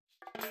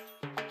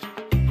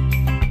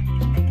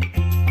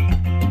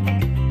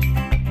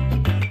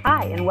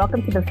and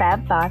welcome to the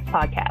Fab Five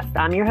podcast.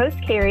 I'm your host,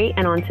 Carie,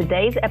 and on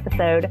today's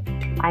episode,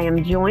 I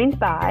am joined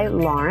by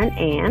Lauren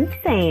and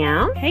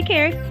Sam. Hey,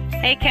 Carie.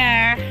 Hey,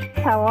 Car.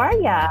 How are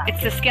ya?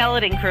 It's the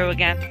skeleton crew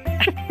again.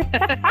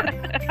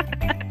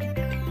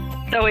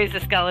 It's always the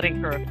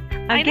skeleton crew.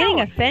 I'm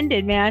getting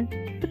offended,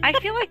 man. I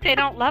feel like they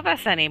don't love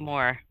us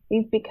anymore.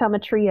 We've become a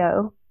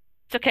trio.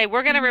 It's okay.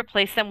 We're going to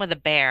replace them with a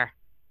bear.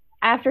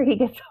 After he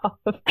gets off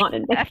of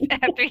Haunted Mansion.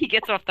 After he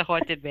gets off the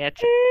Haunted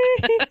Mansion.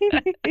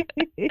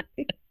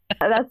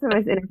 That's the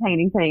most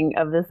entertaining thing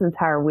of this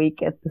entire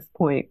week at this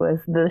point was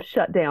the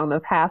shutdown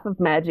of half of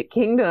Magic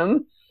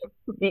Kingdom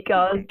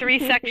because 3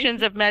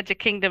 sections of Magic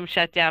Kingdom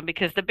shut down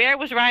because the bear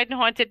was riding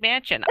Haunted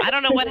Mansion. I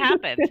don't know what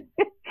happened.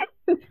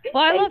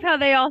 Well, I love how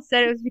they all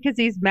said it was because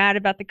he's mad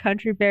about the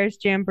Country Bears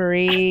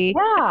Jamboree.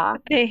 Yeah.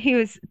 He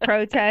was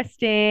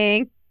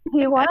protesting.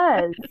 He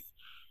was.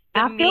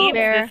 The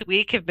memes this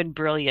week have been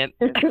brilliant.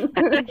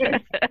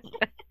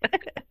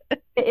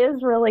 It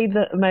is really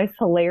the most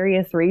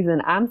hilarious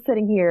reason. I'm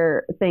sitting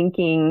here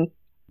thinking,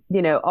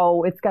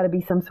 it's got to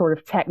be some sort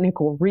of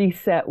technical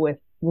reset with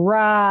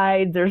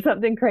rides or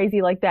something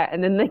crazy like that.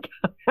 And then they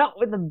come out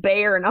with a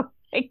bear, and I'm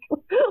like,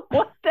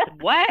 what the?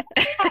 What?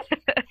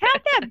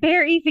 How'd that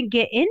bear even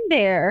get in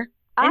there?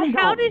 And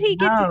how did he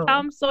get to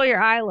Tom Sawyer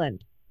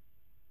Island?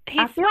 He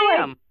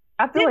swam.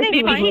 Maybe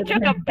he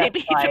took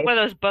one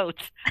of those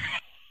boats.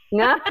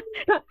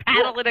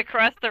 Paddling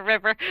across the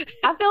river.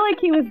 I feel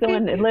like he was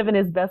living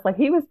his best life.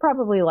 He was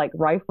probably like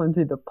rifling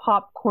through the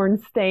popcorn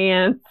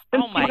stands.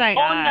 Oh my God.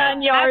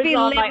 I'd be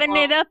living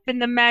it up in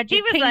the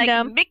Magic Kingdom. He was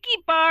like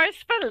Mickey bars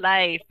for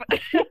life.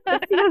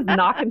 He was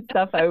knocking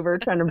stuff over,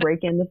 trying to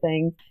break into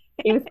things.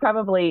 He was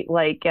probably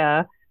like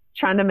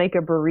trying to make a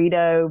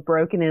burrito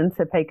broken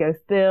into Pecos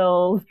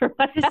Bills.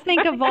 Just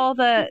think of all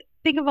the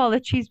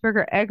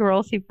cheeseburger egg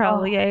rolls he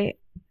probably ate.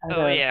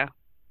 Oh yeah.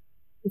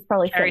 He's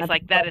probably Carrie's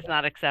like, that is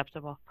not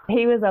acceptable.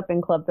 He was up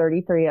in Club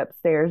 33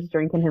 upstairs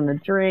drinking him a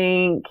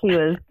drink. He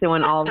was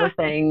doing all the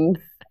things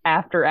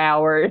after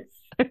hours.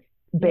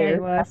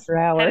 After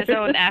hours. Had his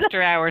own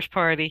after hours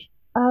party.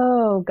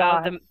 Oh,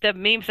 God. The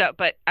memes up,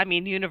 but I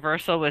mean,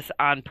 Universal was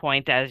on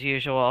point as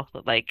usual.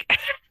 Like,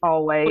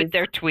 always. With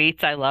their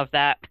tweets. I love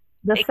that.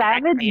 The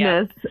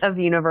savageness of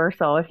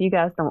Universal. If you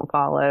guys don't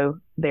follow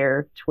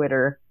their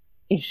Twitter,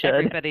 you should.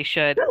 Everybody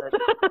should.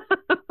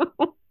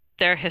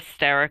 They're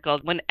hysterical.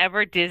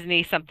 Whenever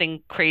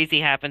something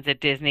crazy happens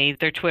at Disney,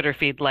 their Twitter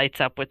feed lights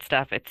up with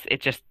stuff.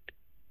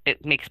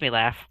 It makes me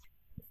laugh.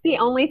 The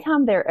only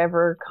time they're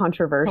ever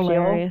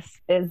controversial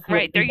is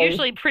right. They're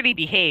usually pretty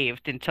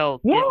behaved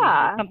until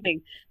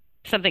Disney,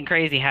 something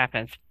crazy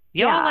happens.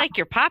 Y'all like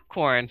your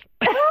popcorn.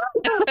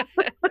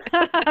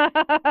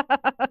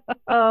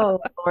 Oh,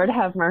 Lord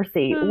have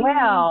mercy.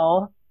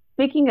 Well,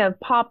 speaking of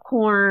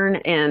popcorn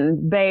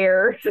and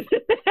bears and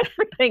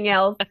everything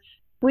else,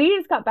 we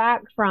just got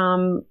back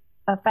from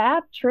a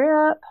fab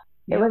trip.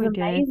 It was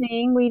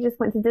amazing. We just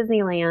went to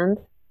Disneyland,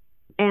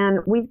 and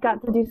we've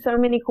got to do so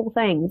many cool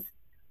things.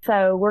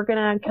 So we're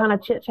going to kind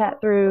of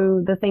chit-chat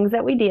through the things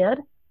that we did.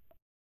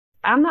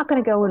 I'm not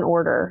going to go in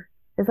order.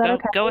 Is that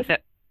okay? Go with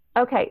it.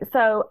 Okay,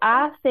 so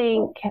I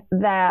think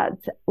that,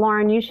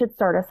 Lauren, you should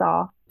start us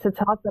off to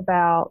talk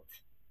about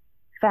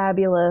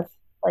fabulous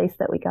place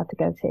that we got to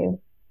go to.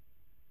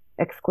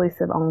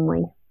 Exclusive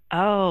only.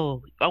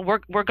 Oh,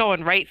 we're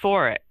going right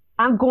for it.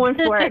 I'm going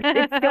for it.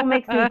 It still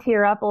makes me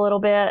tear up a little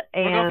bit.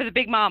 And we're going for the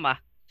big mama.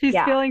 She's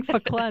feeling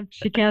verklempt.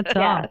 She can't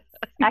talk.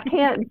 Yes. I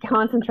can't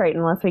concentrate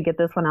unless we get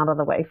this one out of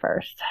the way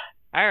first.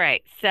 All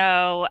right.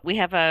 So we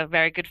have a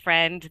very good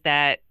friend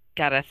that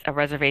got us a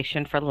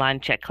reservation for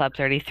lunch at Club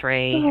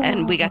 33.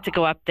 And we got to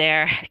go up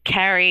there.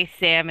 Carrie,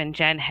 Sam, and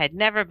Jen had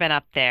never been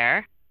up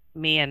there.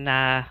 Me and,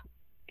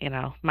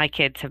 my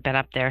kids have been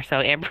up there. So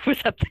Amber was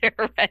up there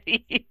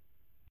already.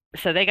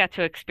 So they got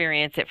to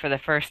experience it for the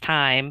first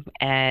time.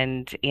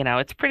 And,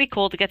 it's pretty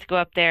cool to get to go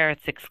up there.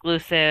 It's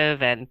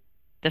exclusive and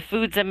the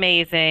food's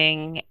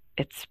amazing.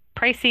 It's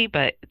pricey,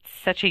 but it's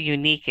such a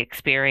unique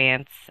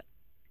experience.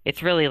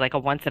 It's really like a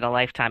once in a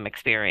lifetime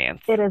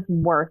experience. It is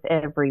worth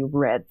every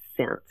red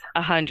cent.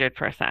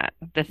 100%.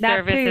 The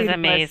service is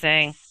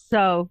amazing.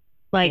 So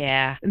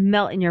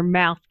melt in your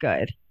mouth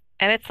good.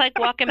 And it's like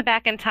walking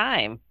back in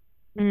time.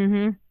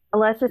 Mm-hmm.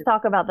 Let's just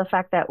talk about the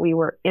fact that we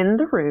were in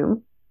the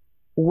room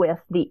with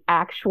the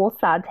actual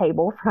side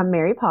table from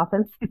Mary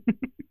Poppins.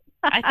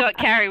 I thought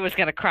Carrie was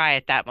going to cry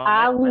at that moment.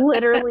 I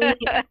literally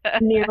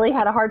nearly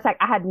had a heart attack.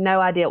 I had no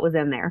idea it was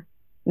in there.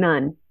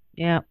 None.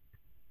 Yeah.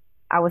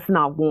 I was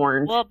not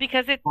warned. Well,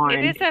 because it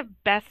is a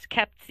best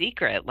kept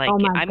secret. Like, oh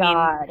my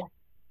God. mean,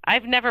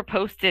 I've never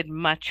posted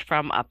much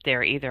from up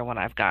there either when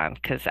I've gone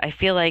because I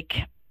feel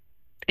like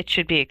it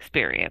should be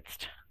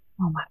experienced.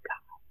 Oh my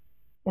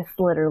God.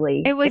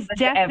 It was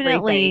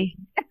definitely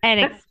an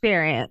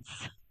experience.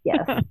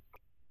 Yes.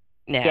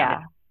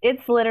 Yeah.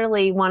 It's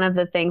literally one of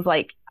the things,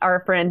 like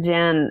our friend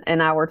Jen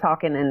and I were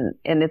talking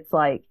and it's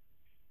like,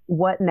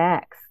 what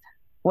next?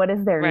 What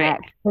is there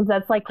next? Because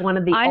that's like one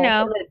of the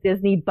ultimate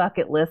Disney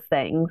bucket list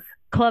things.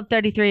 Club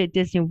 33 at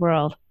Disney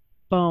World.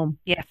 Boom.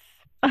 Yes.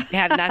 We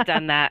have not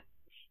done that.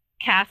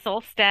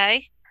 Castle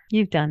Stay.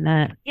 You've done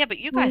that. Yeah, but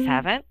you guys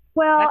haven't.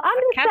 Well, I'm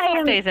just Castle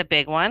saying. Stay is a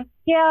big one.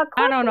 Yeah,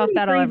 I don't know if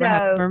that'll ever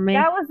happen for me.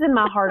 That was in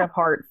my heart of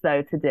hearts,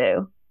 though, to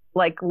do.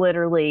 Like,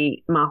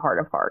 literally, my heart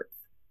of hearts.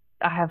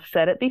 I have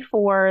said it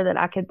before that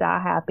I could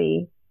die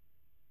happy.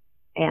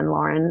 And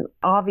Lauren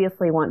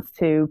obviously wants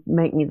to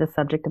make me the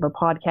subject of a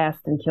podcast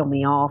and kill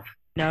me off.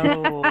 No.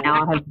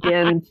 Now I have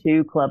been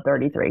to Club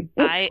 33.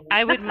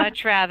 I would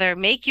much rather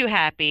make you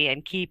happy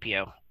and keep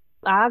you.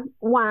 I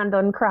whined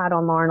and cried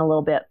on Lauren a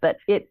little bit, but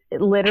it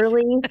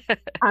literally,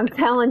 I'm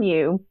telling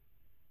you,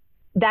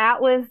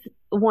 that was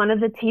one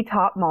of the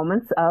T-top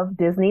moments of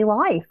Disney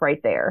life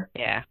right there.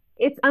 Yeah.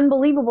 It's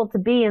unbelievable to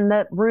be in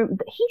that room.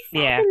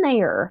 He's sat in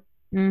there.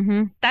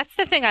 Mm-hmm. That's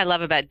the thing I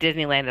love about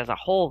Disneyland as a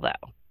whole, though.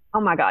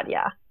 Oh my God,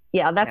 yeah.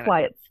 Yeah, that's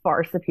why it's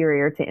far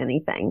superior to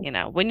anything. You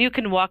know, when you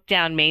can walk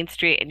down Main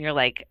Street and you're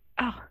like,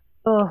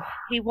 oh,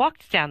 he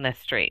walked down this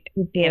street.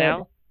 You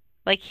know?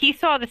 Like he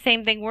saw the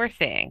same thing we're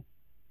seeing.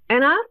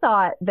 And I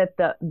thought that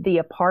the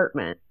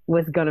apartment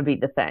was going to be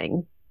the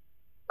thing.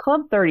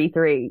 Club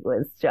 33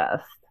 was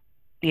just.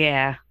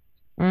 Yeah.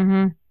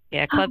 Mm-hmm.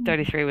 Yeah, Club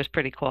 33 was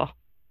pretty cool.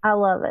 I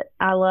love it.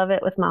 I love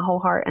it with my whole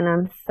heart, and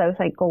I'm so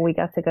thankful we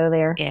got to go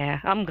there. Yeah,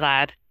 I'm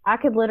glad. I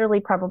could literally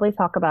probably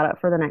talk about it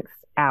for the next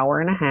hour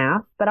and a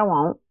half, but I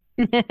won't.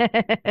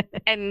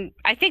 And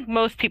I think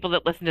most people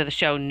that listen to the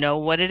show know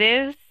what it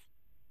is.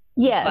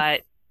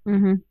 Yes. But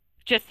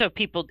just so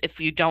people, if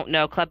you don't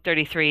know, Club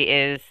 33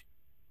 is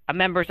a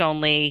members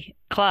only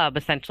club.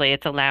 Essentially,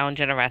 it's a lounge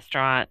and a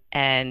restaurant,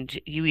 and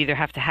you either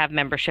have to have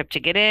membership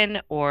to get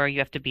in or you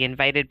have to be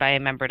invited by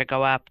a member to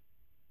go up.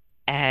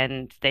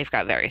 And they've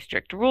got very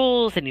strict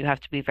rules, and you have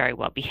to be very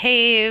well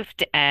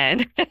behaved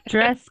and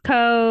dress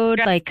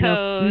code,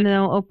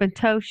 no open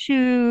toe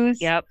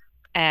shoes. Yep.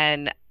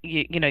 And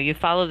you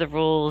follow the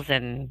rules,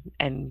 and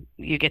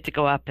you get to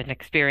go up and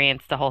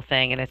experience the whole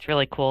thing, and it's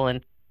really cool.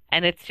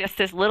 And it's just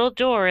this little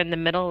door in the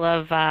middle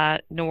of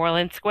New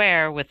Orleans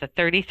Square with a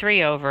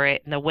 33 over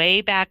it in the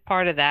way back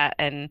part of that,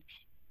 and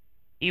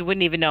you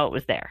wouldn't even know it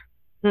was there.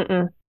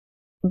 Mm-mm.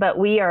 But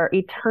we are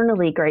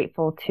eternally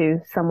grateful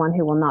to someone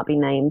who will not be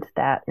named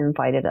that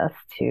invited us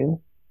to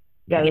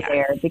go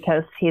there,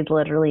 because he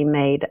literally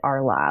made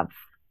our lives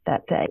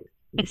that day.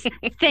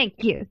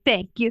 Thank you.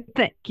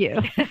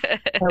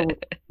 So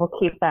we'll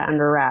keep that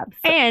under wraps.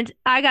 And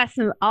I got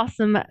some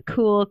awesome,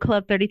 cool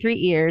Club 33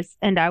 ears,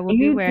 and I will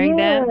be wearing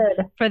them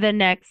for the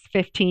next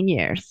 15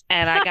 years.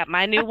 And I got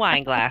my new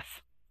wine glass.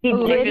 He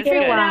did get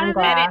a wine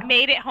glass. And it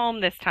made it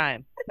home this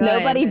time.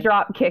 Nobody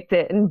drop kicked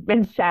it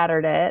and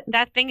shattered it.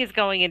 That thing is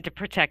going into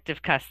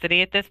protective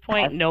custody at this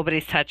point.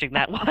 Nobody's touching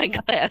that wine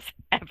glass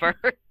ever.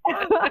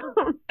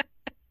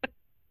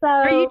 So,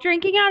 are you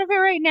drinking out of it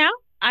right now?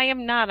 I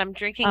am not. I'm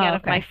drinking out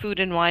of my food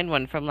and wine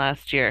one from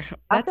last year.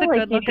 That's a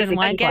good looking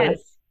wine glass.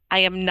 I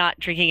am not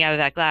drinking out of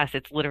that glass.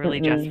 It's literally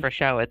just for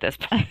show at this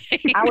point.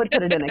 I would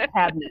put it in a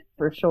cabinet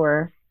for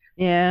sure.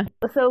 Yeah.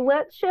 So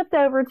let's shift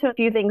over to a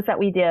few things that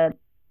we did.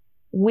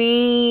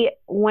 We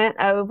went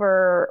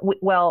over,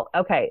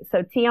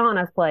 so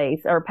Tiana's place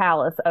or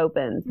palace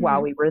opened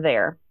while we were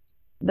there.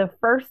 The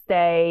first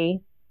day,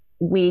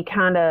 we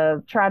kind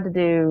of tried to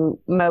do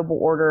mobile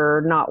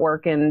order, not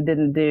working,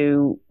 didn't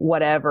do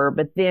whatever.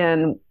 But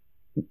then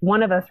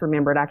one of us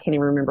remembered, I can't even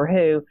remember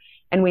who,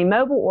 and we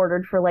mobile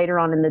ordered for later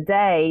on in the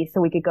day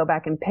so we could go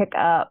back and pick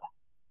up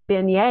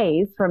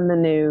beignets from the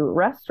new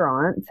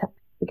restaurant,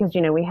 because,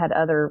 we had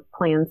other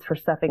plans for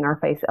stuffing our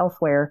face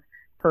elsewhere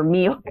for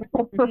meals,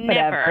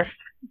 whatever.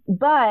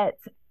 But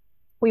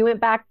we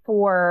went back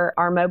for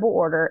our mobile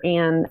order,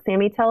 and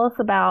Sammy, tell us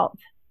about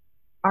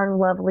our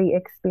lovely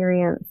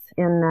experience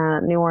in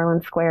New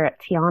Orleans Square at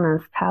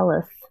Tiana's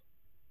Palace.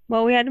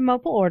 Well, we had a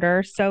mobile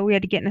order, so we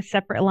had to get in a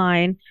separate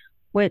line,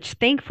 which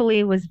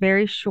thankfully was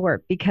very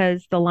short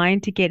because the line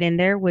to get in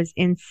there was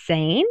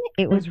insane.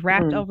 It was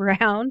wrapped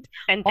around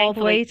and all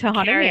the way to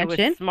Haunted Carie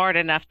Mansion. Was smart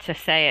enough to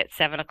say at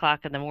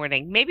 7:00 in the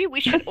morning, maybe we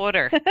should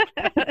order.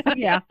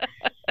 Yeah.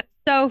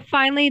 So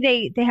finally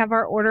they have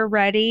our order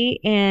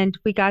ready, and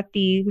we got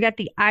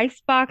the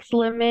icebox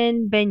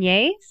lemon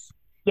beignets.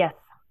 Yes.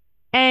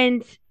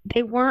 And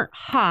they weren't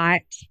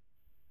hot,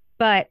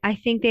 but I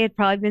think they had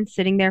probably been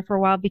sitting there for a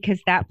while because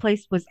that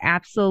place was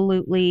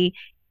absolutely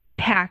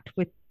packed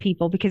with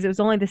people because it was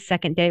only the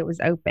second day it was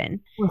open.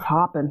 It was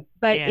hopping.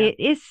 But it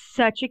is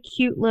such a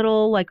cute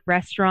little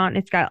restaurant.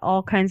 It's got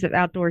all kinds of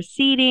outdoor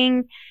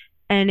seating.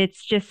 And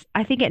it's just,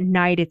 I think at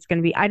night it's going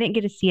to be, I didn't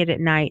get to see it at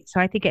night. So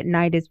I think at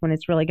night is when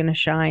it's really going to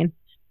shine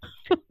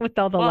with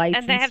all the lights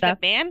and stuff. And they have the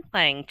band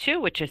playing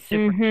too, which is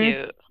super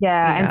cute.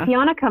 Yeah. And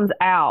Tiana comes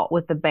out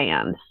with the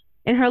band.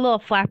 In her little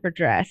flapper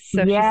dress.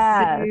 So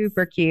she's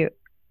super cute.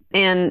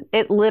 And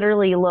it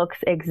literally looks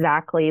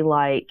exactly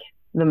like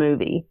the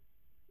movie.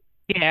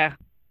 Yeah.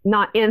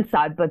 Not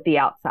inside, but the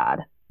outside.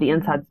 The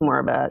inside's more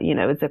of a,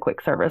 it's a quick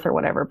service or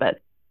whatever, but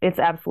it's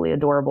absolutely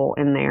adorable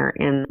in there.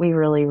 And we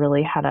really,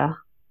 really had a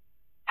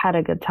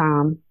good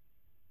time.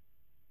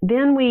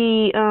 Then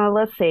we,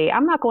 let's see,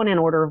 I'm not going in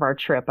order of our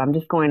trip. I'm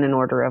just going in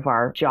order of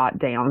our jot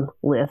down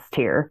list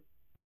here.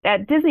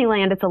 At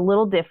Disneyland, it's a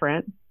little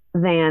different.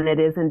 than it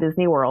is in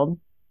Disney World,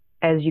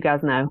 as you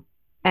guys know.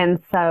 And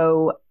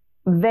so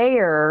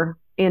there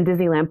in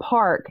Disneyland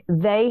Park,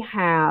 they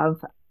have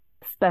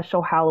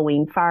special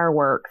Halloween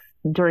fireworks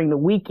during the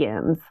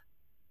weekends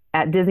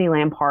at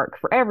Disneyland Park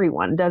for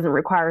everyone. It doesn't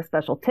require a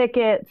special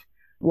ticket,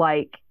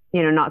 like,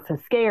 not so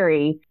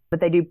scary, but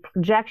they do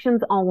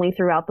projections only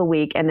throughout the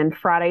week. And then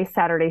Friday,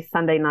 Saturday,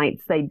 Sunday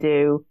nights, they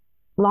do.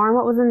 Lauren,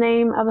 what was the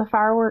name of the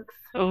fireworks?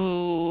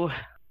 Oh,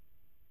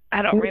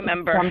 I don't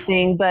remember.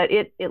 Something, but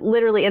it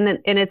literally, and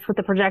it's with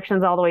the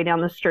projections all the way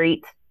down the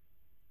street.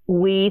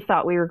 We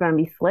thought we were going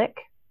to be slick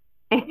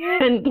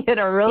and get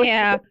a really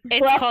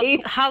It's called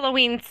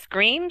Halloween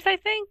Screams, I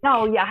think.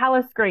 No, yeah,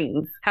 Hallow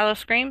Screams. Hallow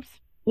Screams?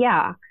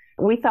 Yeah.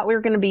 We thought we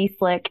were going to be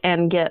slick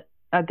and get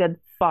a good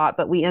spot,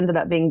 but we ended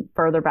up being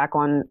further back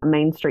on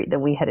Main Street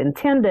than we had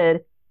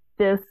intended.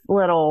 This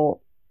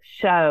little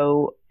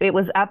show, it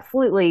was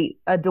absolutely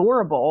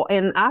adorable.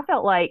 And I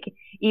felt like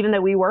even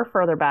though we were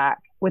further back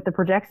with the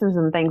projections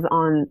and things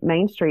on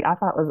Main Street, I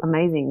thought it was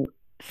amazing.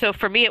 So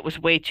for me, it was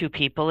way too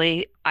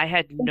people-y. I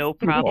had no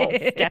problem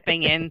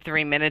stepping in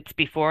 3 minutes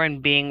before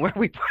and being where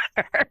we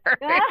were.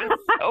 It was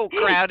so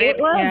crowded.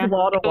 It was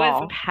wall to wall.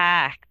 It was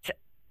packed.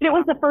 And it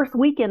was the first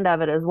weekend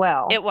of it as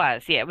well. It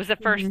was, yeah. It was the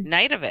first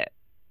night of it.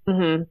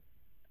 Mm-hmm.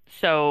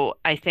 So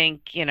I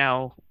think,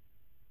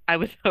 I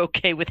was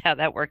okay with how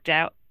that worked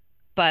out.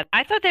 But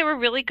I thought they were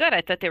really good.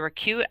 I thought they were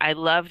cute. I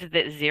loved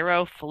that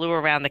Zero flew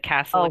around the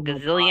castle a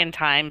gazillion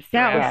times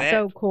That throughout was it.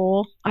 so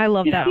cool. I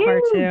love that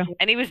part too.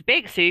 And he was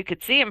big, so you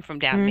could see him from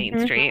down Main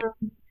Street.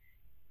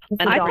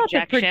 And I thought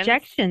the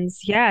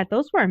projections,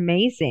 those were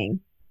amazing.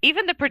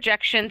 Even the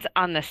projections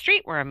on the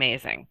street were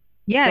amazing.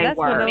 Yeah, They that's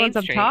one of were. the Main ones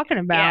I'm Street. talking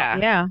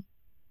about. Yeah.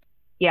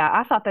 Yeah,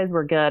 I thought those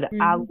were good.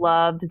 I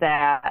loved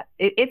that.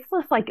 It's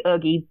just like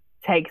Oogie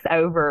takes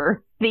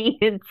over the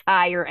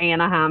entire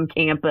Anaheim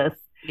campus.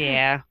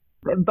 Yeah.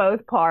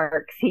 Both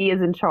parks, he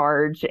is in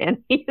charge and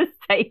he is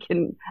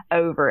taking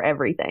over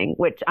everything,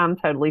 which I'm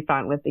totally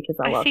fine with because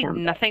I love see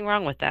him. nothing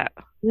wrong with that.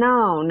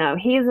 No,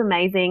 he is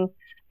amazing.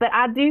 But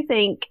I do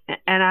think,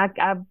 and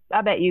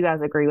I bet you guys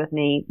agree with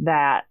me,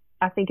 that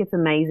I think it's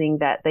amazing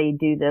that they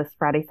do this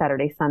Friday,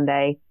 Saturday,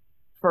 Sunday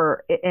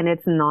and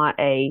it's not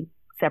a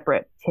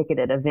separate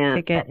ticketed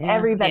event.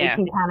 Everybody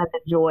can kind of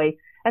enjoy.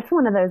 That's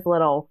one of those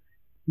little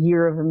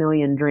year of a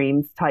million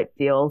dreams type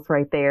deals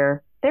right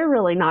there. They're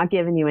really not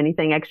giving you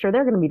anything extra.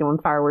 They're going to be doing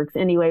fireworks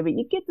anyway, but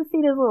you get to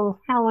see those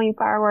little Halloween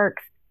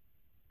fireworks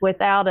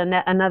without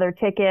another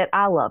ticket.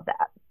 I love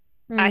that.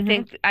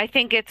 I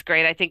think it's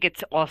great. I think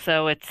it's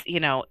also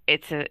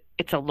it's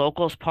a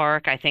locals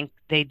park. I think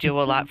they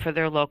do a lot for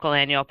their local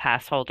annual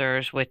pass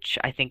holders, which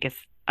I think is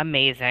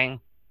amazing.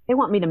 They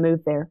want me to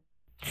move there.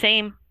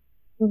 Same.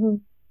 Mm-hmm.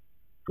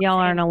 Y'all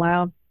aren't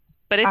allowed.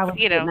 But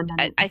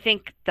it's, I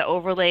think the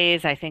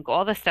overlays, I think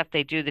all the stuff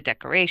they do, the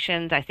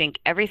decorations, I think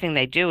everything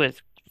they do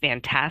is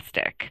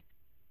fantastic.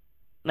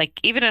 Like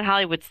even in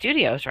Hollywood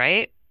Studios,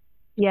 right?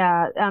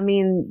 Yeah, I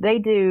mean, they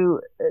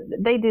do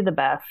the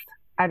best.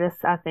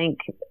 I think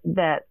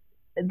that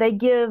they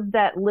give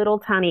that little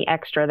tiny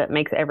extra that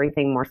makes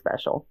everything more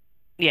special.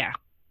 Yeah.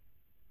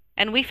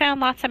 And we found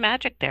lots of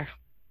magic there.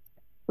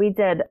 We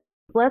did.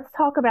 Let's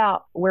talk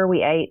about where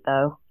we ate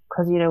though,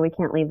 because we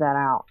can't leave that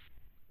out.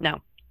 No.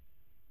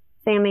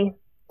 Sammy,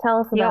 tell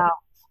us about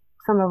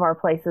some of our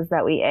places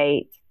that we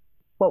ate.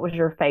 What was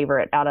your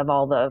favorite out of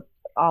all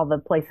the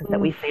places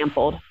that we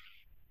sampled?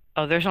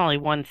 Oh, there's only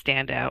one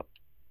standout.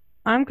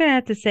 I'm gonna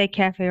have to say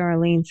Cafe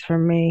Orleans for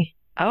me.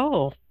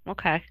 Oh,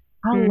 okay.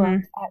 I love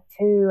that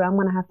too. I'm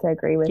gonna have to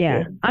agree with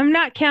you. I'm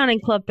not counting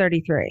Club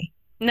 33.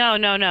 No.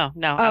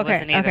 I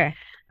wasn't either.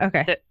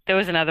 Okay. There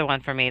was another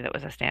one for me that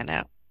was a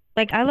standout.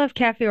 Like I love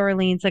Cafe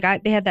Orleans.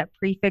 Like they had that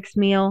prefix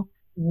meal,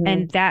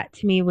 and that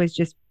to me was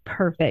just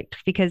perfect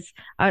because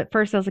at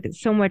first I was like,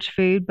 it's so much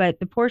food, but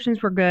the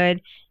portions were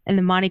good, and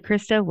the Monte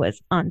Cristo was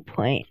on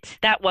point.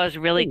 That was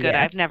really good.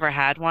 I've never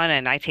had one,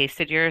 and I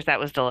tasted yours. That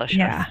was delicious.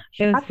 Yeah,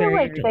 it was I feel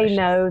like they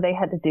know they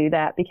had to do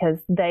that because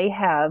they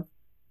have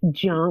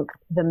junked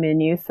the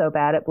menu so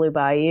bad at Blue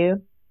Bayou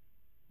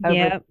over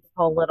this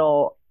whole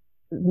little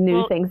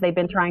new things they've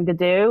been trying to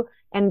do.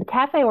 And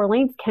Cafe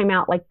Orleans came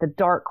out like the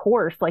dark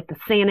horse, like the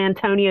San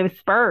Antonio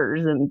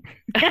Spurs, and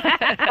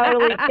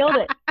totally killed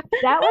it.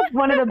 That was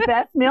one of the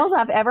best meals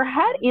I've ever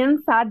had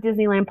inside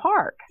Disneyland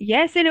Park.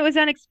 Yes, and it was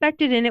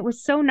unexpected, and it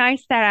was so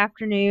nice that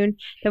afternoon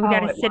that we got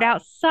to sit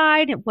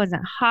outside. It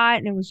wasn't hot,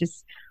 and it was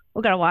just,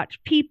 we got to watch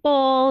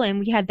people, and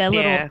we had that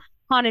little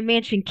Haunted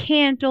Mansion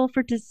candle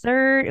for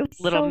dessert. It was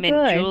little so mint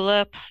good.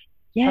 julep.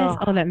 Yes,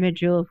 that mint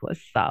julep was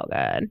so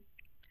good.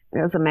 It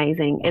was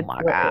amazing. Oh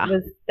my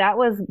God. That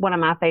was one of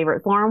my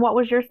favorites. Lauren, what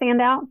was your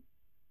standout?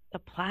 The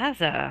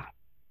Plaza.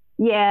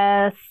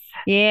 Yes.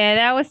 Yeah,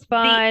 that was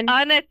fun. The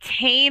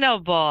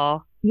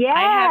Unattainable. Yes.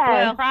 I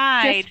have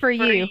tried just for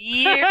you.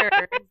 years.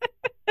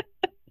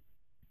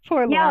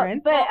 Poor Lauren.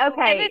 But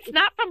okay. And it's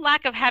not from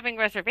lack of having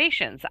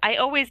reservations. I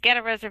always get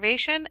a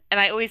reservation and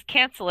I always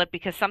cancel it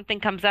because something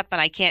comes up and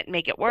I can't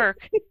make it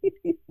work.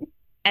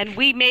 And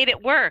we made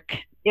it work.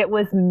 It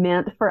was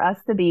meant for us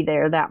to be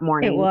there that It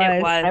morning. It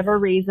was. was. Whatever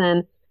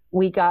reason,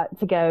 we got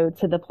to go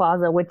to the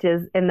plaza, which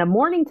is in the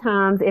morning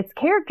times, it's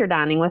character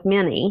dining with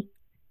Minnie It's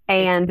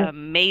and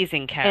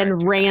amazing character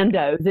dining.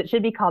 randos. It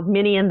should be called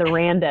Minnie and the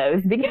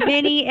Randos because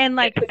Minnie and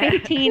like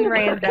 15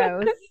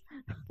 randos.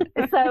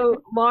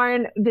 so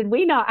Lauren, did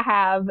we not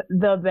have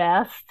the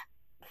best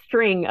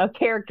string of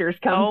characters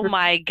come Oh through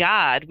my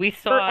God. We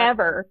saw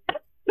forever?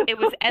 it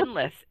was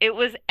endless. It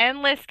was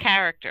endless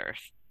characters.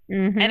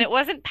 Hmm And it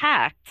wasn't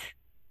packed.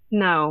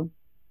 No.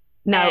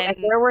 No, and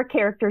And there were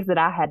characters that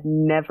I had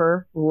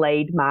never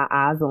laid my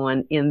eyes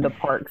on in the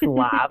parks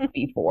live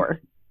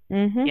before.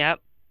 hmm yep.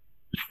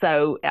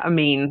 So, I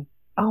mean,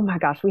 oh my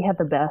gosh, we had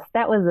the best.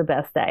 That was the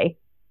best day.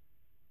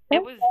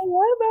 It was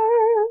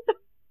Ever.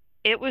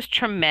 it was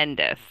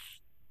tremendous.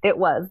 It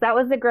was. That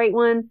was a great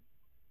one.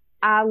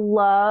 I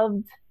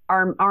loved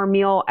our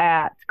meal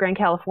at Grand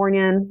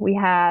Californian. We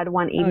had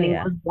one evening.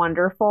 yeah. It was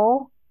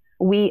wonderful.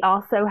 We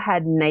also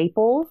had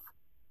Naples,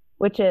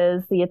 which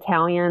is the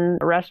Italian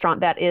restaurant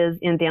that is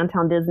in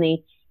downtown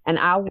Disney. And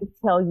I will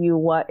tell you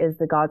what is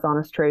the God's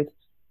honest truth.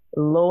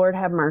 Lord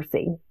have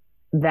mercy.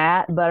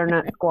 That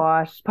butternut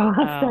squash Oh,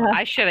 pasta.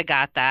 I should have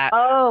got that.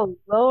 Oh,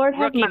 Lord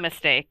have Rookie mercy.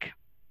 mistake.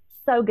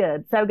 So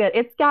good. So good.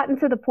 It's gotten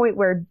to the point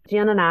where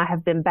Jen and I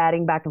have been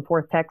batting back and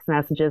forth text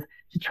messages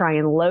to try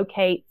and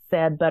locate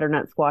said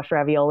butternut squash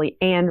ravioli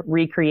and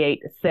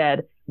recreate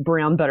said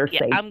brown butter Yeah,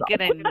 sage I'm sauce.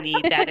 gonna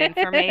need that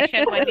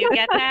information when you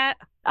get that.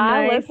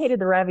 I Nice. located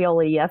the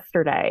ravioli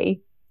yesterday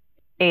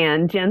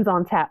and Jen's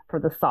on tap for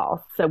the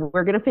sauce. So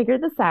we're going to figure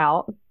this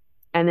out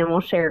and then we'll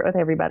share it with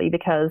everybody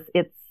because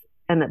it's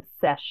an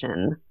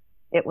obsession.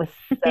 It was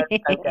so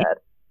good.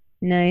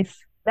 Nice.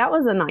 That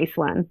was a nice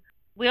one.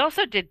 We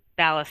also did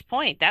Ballast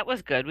Point. That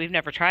was good. We've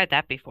never tried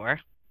that before.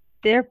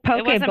 Their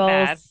poke wasn't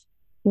bad. bowls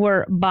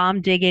were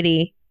bomb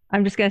diggity.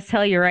 I'm just going to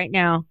tell you right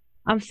now.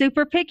 I'm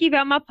super picky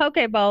about my poke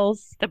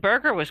bowls. The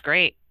burger was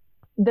great.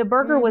 The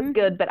burger was Mhm.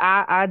 good, but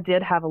I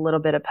did have a little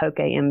bit of poke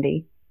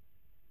envy.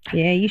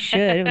 Yeah, you should.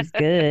 It was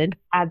good.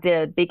 I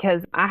did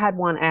because I had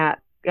one at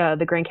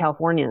the Grand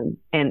Californian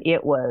and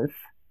it was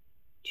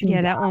to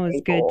Yeah, that one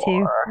was die good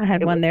too. for. I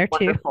had It one was there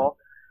too. wonderful.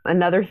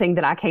 Another thing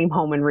that I came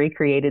home and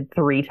recreated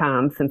 3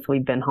 times since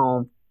we've been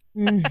home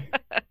Mm.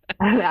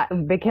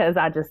 because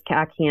I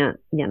can't,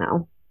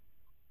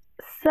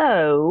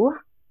 So,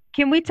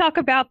 Can we talk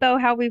about though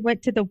how we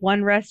went to the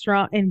one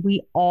restaurant and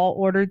we all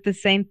ordered the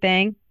same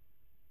thing?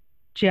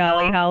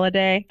 Jolly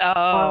Holiday.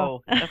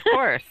 Oh, of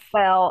course.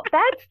 well,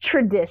 that's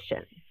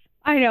tradition.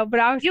 I know, but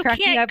I was You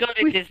cracking can't up. go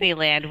to We-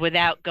 Disneyland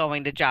without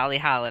going to Jolly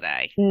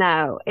Holiday.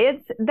 No, that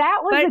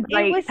was But a it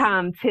great was-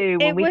 time too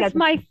when It we got was to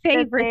my sit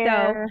favorite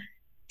though, there.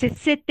 to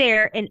sit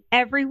there and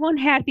everyone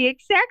had the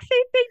exact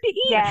same thing to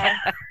eat.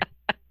 Yes.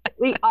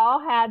 We all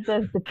had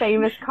the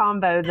famous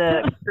combo,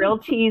 the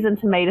grilled cheese and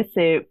tomato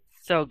soup,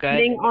 So good.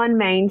 sitting on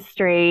Main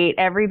Street.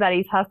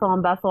 Everybody's hustle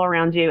and bustle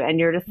around you, and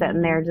you're just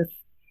sitting there just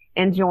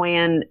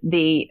enjoying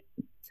the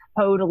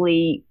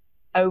totally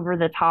over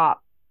the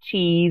top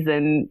cheese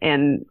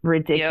and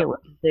ridiculous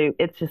soup.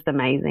 It's just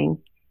amazing.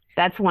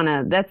 That's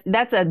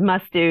a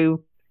must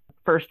do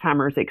first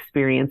timers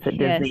experience at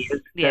Yes. Disney. is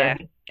to- Yeah.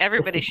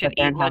 Everybody Just should sit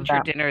there eat and have lunch or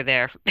that. dinner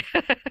there.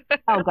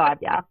 Oh God,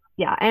 yeah.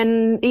 Yeah.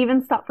 And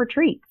even stop for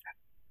treats.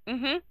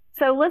 hmm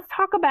So let's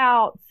talk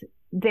about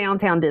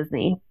downtown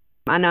Disney.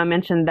 I know I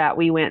mentioned that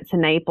we went to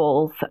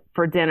Naples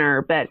for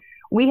dinner, but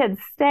we had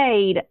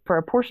stayed for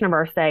a portion of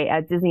our stay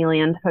at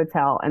Disneyland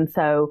Hotel. And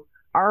so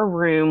our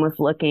room was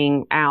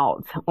looking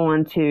out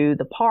onto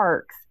the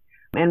parks.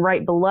 And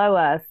right below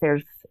us,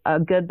 there's a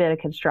good bit of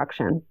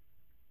construction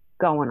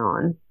going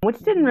on, which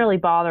didn't really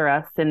bother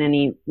us in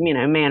any,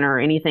 manner or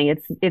anything.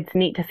 It's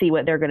neat to see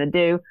what they're going to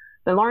do.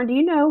 But Lauren, do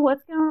you know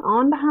what's going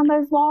on behind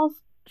those walls?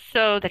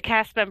 So the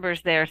cast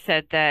members there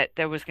said that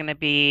there was going to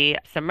be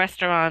some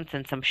restaurants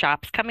and some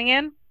shops coming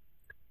in,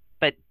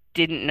 but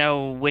didn't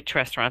know which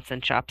restaurants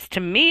and shops. To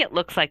me, it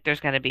looks like there's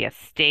going to be a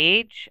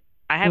stage.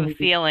 I have a Mhm.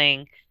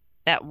 feeling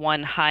that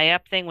one high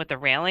up thing with the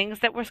railings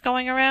that was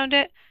going around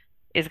it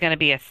is going to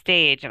be a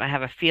stage, and I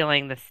have a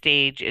feeling the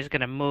stage is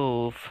going to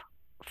move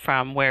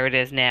from where it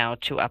is now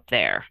to up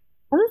there.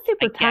 Well, it's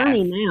super I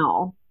tiny guess.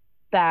 now,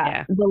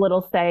 Yeah. the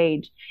little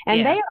stage. And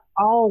Yeah. they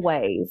are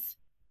always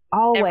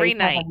Every have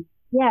night.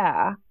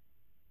 yeah.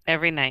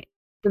 Every night.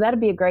 So that'd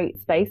be a great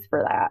space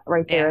for that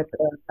right there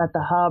Yeah. at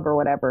the hub or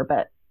whatever.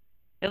 But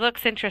It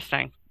looks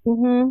interesting.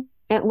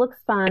 it looks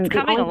fun. It's The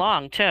coming only-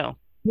 along too.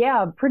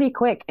 Yeah, pretty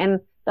quick. And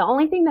the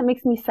only thing that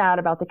makes me sad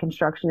about the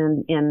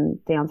construction in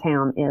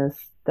downtown is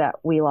that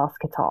we lost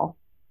Catal.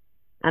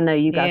 I know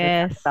you guys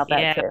have talked Yes. about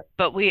that Yeah, too.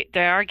 but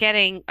they are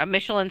getting a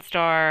Michelin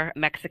star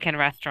Mexican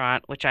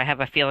restaurant, which I have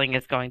a feeling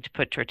is going to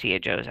put Tortilla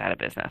Joe's out of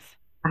business.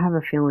 I have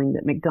a feeling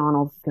that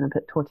McDonald's is going to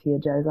put Tortilla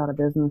Joe's out of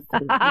business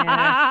too.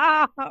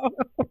 Yeah.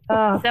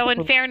 Oh, So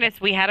in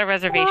fairness, we had a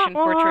reservation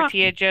for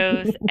Tortilla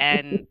Joe's,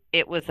 and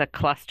it was a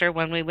cluster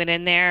when we went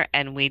in there,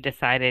 and we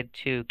decided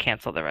to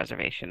cancel the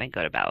reservation and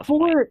go to Ballast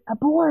Point.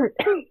 abort.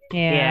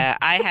 Yeah. Yeah,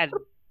 I had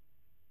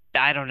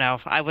I don't know.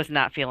 I was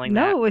not feeling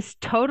No, that. it was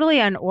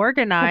totally I think Lauren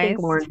unorganized.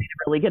 made a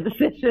really good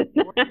decision.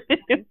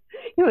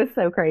 It was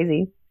so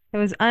crazy. It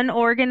was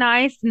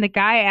unorganized, and the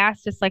guy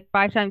asked us like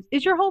 5 times,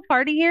 "Is your whole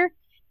party here?"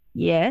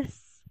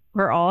 Yes,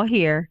 we're all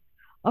here.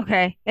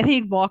 Okay. And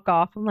he'd walk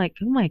off. I'm like,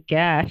 oh my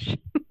gosh.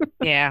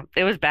 Yeah,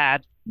 it was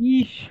bad.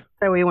 Yeesh.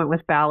 So we went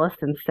with Ballast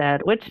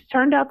instead, which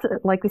turned out to,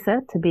 like we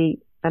said, to be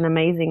an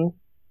amazing,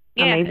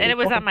 Yeah, and amazing it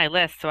was on choice. my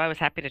list, so I was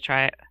happy to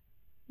try it.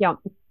 Yeah.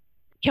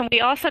 Can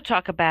we also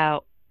talk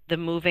about the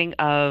moving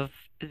of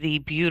the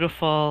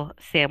beautiful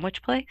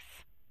sandwich place?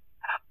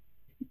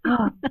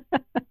 Oh,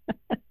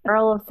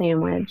 Earl of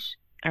Sandwich.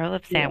 Earl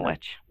of Yeah.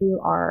 Sandwich. You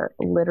are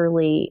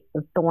literally a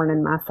thorn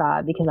in my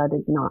side because I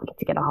did not get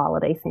to get a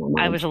holiday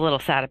I was sandwich. a little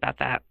sad about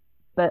that.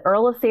 But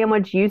Earl of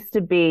Sandwich used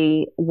to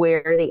be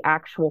where the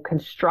actual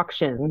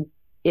construction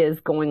is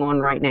going on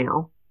right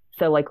now.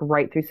 So, like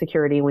right through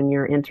security when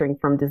you're entering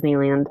from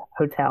Disneyland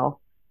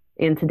Hotel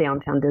into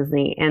downtown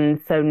Disney. And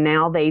so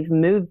now they've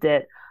moved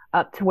it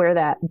up to where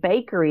that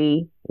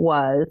bakery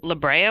was. La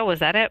Brea, was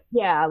that it?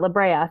 Yeah, La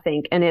Brea, I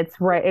think. And it's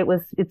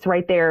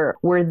right there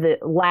where the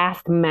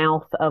last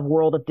mouth of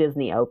World of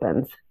Disney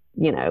opens,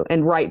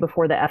 and right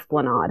before the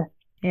Esplanade.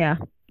 Yeah.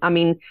 I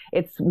mean,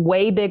 it's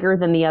way bigger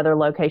than the other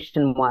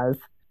location was.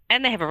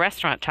 And they have a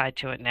restaurant tied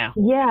to it now.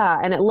 Yeah,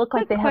 and it looked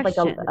like Good they had like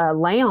question. a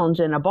lounge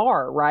and a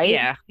bar, right?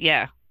 Yeah,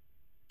 yeah.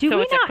 Do So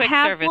we it's a not quick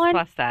have service one?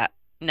 plus that.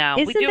 No,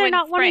 we Isn't do there in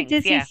not one in Springs,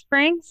 Disney yeah,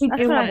 Springs? We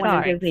That's do what have I one in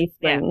thought. Springs. Disney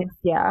Yeah, Springs.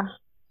 Yeah.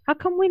 How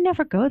come we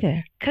never go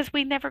there? because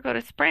we never go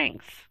to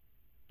Springs.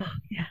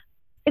 Yeah.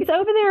 It's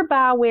over there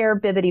by where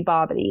Bibbidi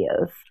Bobbidi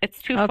is.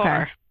 It's too Okay.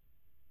 far.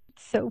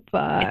 So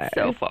far. It's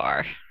so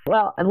far.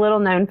 Well, a little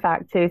known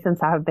fact too,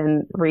 since I have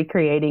been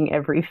recreating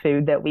every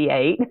food that we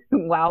ate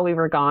while we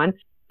were gone,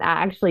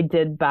 I actually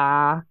did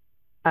buy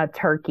a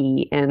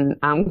turkey and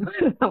I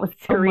was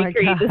to Oh my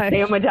recreate the gosh.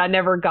 sandwich I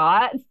never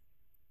got.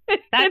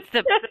 That's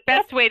the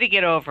best way to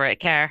get over it,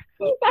 Care.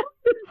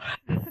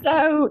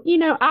 So,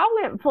 I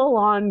went full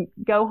on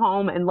go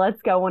home and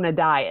let's go on a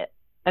diet.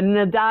 And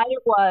the diet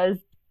was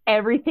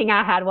everything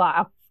I had while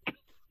I was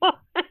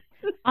gone.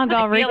 I'm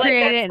gonna I feel like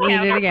recreate it that's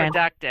and eat it again.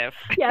 counterproductive.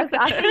 Yes,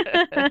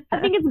 I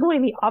think it's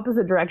going the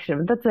opposite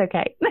direction, but that's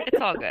okay.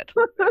 It's all good.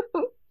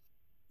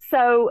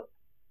 So,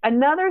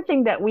 another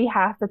thing that we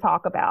have to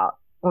talk about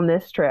on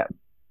this trip,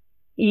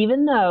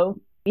 even though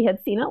we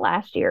had seen it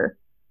last year,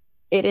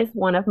 it is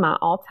one of my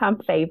all-time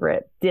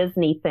favorite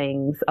Disney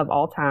things of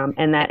all time,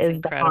 and that It's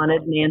is the incredible.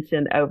 Haunted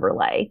Mansion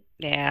overlay.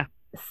 Yeah.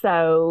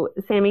 So,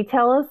 Sammy,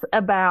 tell us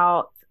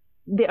about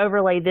the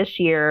overlay this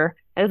year.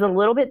 It was a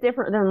little bit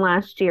different than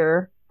last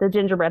year. The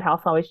gingerbread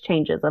house always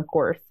changes, of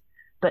course.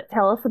 But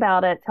tell us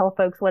about it. Tell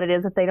folks what it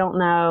is if they don't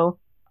know.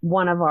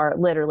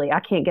 Literally, I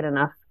can't get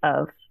enough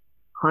of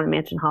Haunted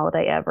Mansion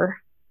Holiday ever.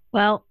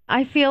 Well,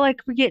 I feel like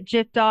we get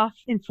gypped off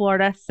in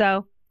Florida,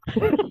 so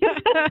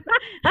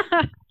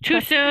Too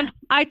soon.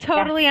 I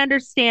totally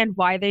understand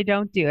why they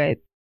don't do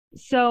it.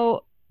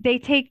 So they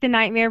take The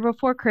Nightmare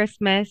Before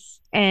Christmas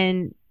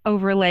and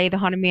overlay the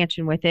Haunted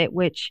Mansion with it,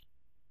 which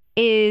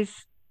is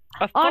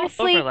A full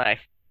honestly, overlay.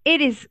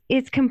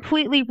 it's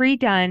completely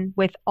redone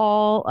with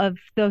all of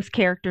those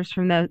characters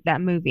from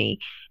that movie.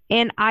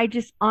 And I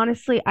just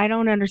honestly, I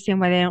don't understand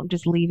why they don't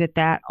just leave it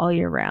that all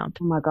year round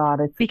Oh my God,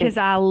 because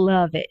I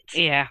love it.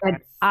 Yeah,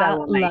 it's I so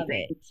love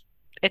amazing. it.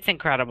 it's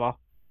incredible.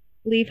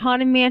 Leave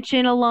Haunted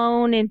Mansion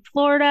alone in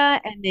Florida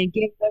and then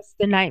give us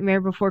the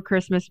Nightmare Before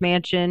Christmas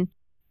mansion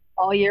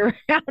all year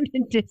round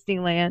in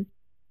Disneyland.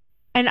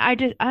 And I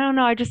don't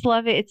know, I just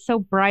love it. It's so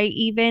bright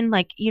even.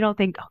 Like you don't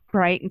think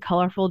bright and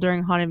colorful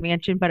during Haunted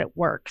Mansion, but it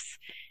works.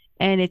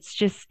 And it's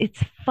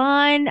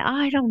fun.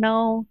 I don't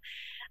know.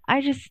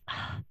 I just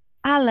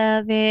I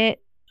love it.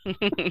 I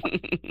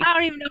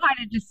don't even know how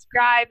to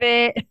describe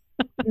it.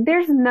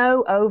 There's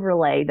no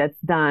overlay that's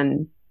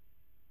done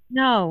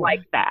No.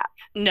 like that.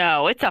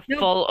 No, it's a No.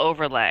 full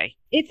overlay.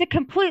 It's a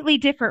completely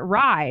different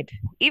ride.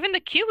 Even the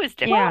queue is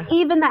Yeah. different.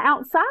 Even the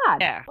outside,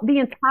 Yeah. the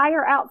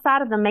entire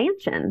outside of the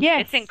mansion.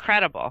 Yes. It's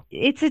incredible.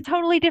 It's a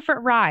totally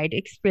different ride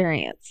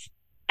experience.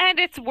 And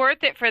it's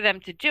worth it for them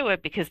to do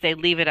it because they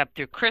leave it up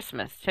through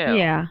Christmas too.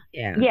 Yeah.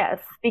 Yeah. Yes,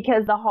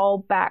 because the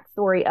whole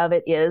backstory of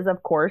it is,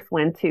 of course,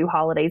 when two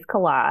holidays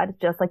collide,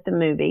 just like the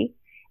movie.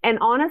 And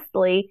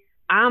honestly,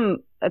 I'm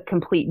a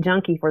complete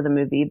junkie for the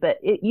movie, but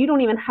you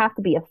don't even have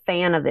to be a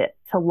fan of it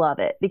to love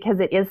it because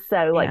it is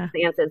so, like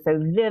Yeah. Sam said, so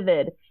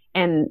vivid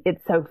and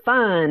it's so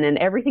fun and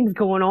everything's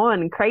going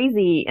on and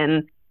crazy.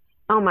 And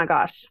oh my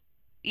gosh.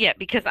 Yeah,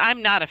 because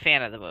I'm not a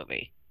fan of the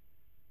movie,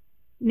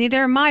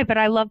 Neither am I, but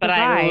I love the but I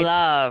ride.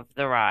 love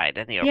the ride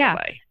and the Yeah.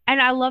 overlay. And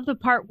I love the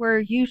part where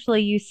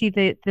usually you see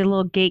the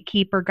little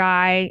gatekeeper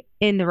guy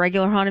in the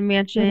regular Haunted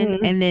Mansion,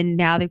 Mhm. and then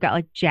now they've got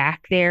like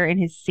Jack there in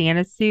his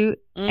Santa suit,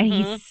 and Mhm.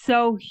 he's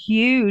so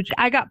huge.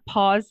 I got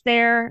paused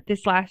there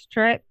this last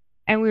trip,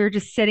 and we were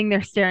just sitting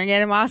there staring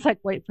at him. I was like,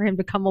 wait for him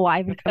to come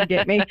alive and come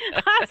get me.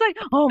 I was like,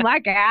 oh my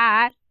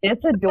God.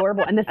 It's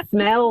adorable. And the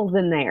smells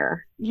in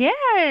there.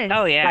 Yes.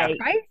 Oh, yeah. Like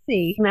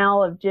Pricey.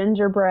 smell of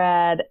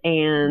gingerbread,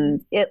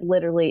 and it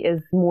literally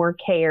is more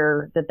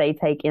care that they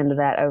take into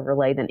that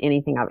overlay than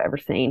anything I've ever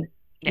seen.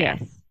 Yeah.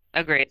 Yes.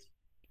 Agreed.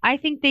 I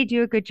think they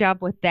do a good job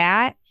with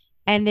that.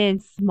 And then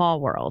Small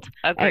World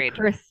at Agreed.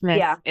 Christmas.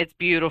 Yeah. It's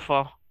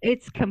beautiful.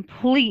 It's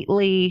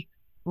completely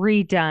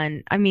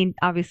redone. I mean,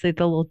 obviously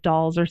the little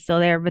dolls are still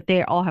there, but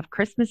they all have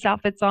Christmas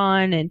outfits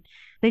on, and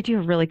they do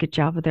a really good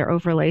job with their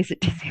overlays at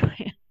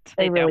Disneyland.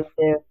 They really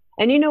do.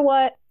 And you know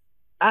what?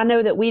 I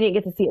know that we didn't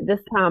get to see it this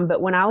time,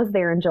 but when I was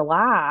there in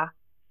July,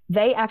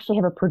 they actually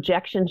have a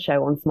projection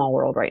show on Small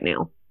World right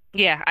now.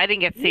 Yeah, I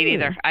didn't get to see it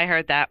either. I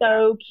heard that.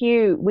 So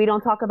cute. We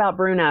don't talk about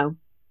Bruno.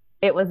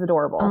 It was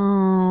adorable.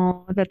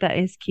 Oh, I bet that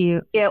is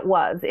cute. It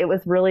was. It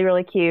was really,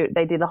 really cute.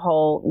 They do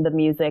the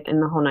music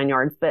and the whole 9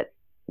 yards, but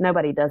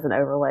nobody does an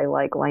overlay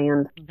like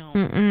Land. No,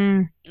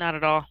 Mm-mm. not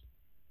at all.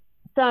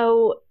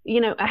 So,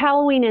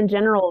 Halloween in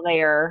general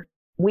there,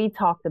 we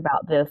talked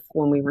about this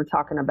when we were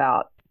talking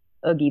about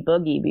Oogie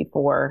Boogie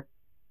before.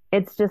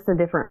 It's just a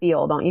different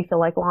feel, don't you feel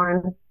like,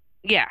 Lauren?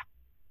 Yeah,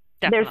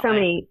 definitely. There's so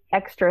many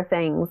extra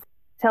things.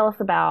 Tell us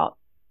about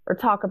or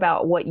talk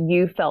about what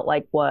you felt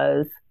like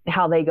was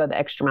how they go the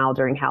extra mile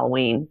during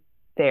Halloween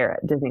there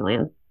at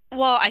Disneyland.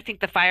 Well, I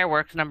think the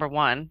fireworks, number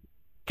one.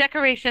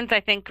 Decorations,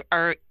 I think,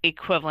 are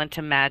equivalent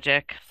to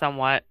magic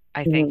somewhat.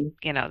 I think,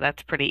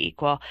 that's pretty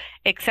equal,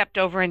 except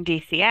over in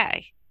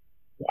DCA.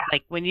 Yeah.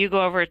 Like when you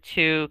go over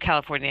to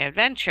California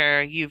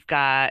Adventure, you've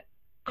got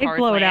They Cars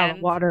blow it out of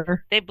Land.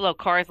 water. They blow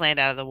Cars Land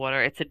out of the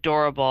water. It's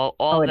adorable.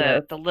 All it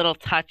is. the little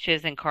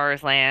touches in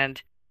Cars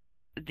Land,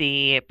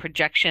 the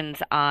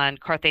projections on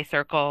Carthay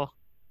Circle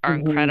are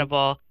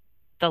incredible.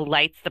 The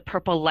lights, the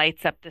purple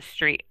lights up the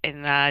street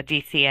in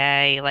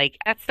DCA, like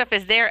that stuff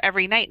is there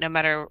every night, no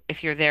matter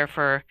if you're there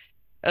for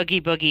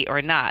Oogie Boogie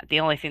or not. The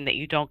only thing that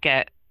you don't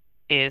get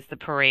is the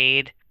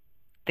parade,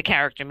 the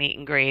character meet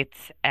and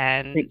greets,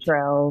 and Street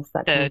trails,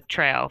 that kind the of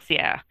trails.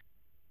 Yeah.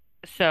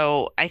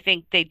 So I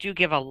think they do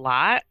give a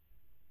lot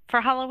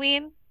for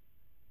Halloween.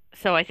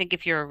 So I think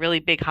if you're a really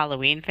big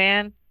Halloween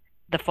fan,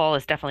 the fall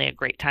is definitely a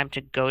great time to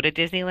go to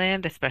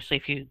Disneyland, especially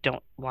if you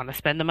don't want to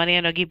spend the money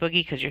on Oogie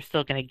Boogie, because you're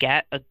still going to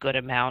get a good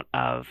amount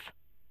of,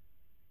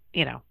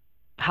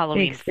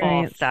 Halloween fall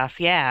experience. stuff.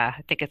 Yeah,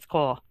 I think it's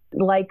cool.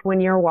 like when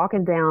you're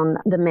walking down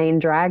the main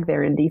drag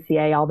there in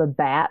DCA, all the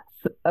bats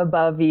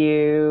above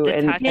you The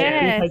and touches.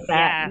 things like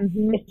that. Yes.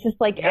 Mhm. It's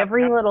just like Yep.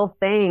 every little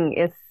thing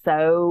is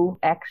so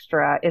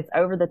extra. It's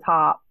over the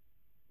top,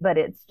 but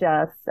it's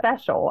just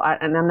special.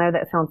 And I know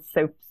that sounds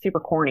so super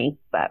corny,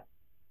 but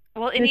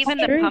Well, and It's even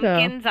the true, though.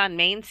 pumpkins on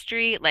Main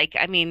Street, like,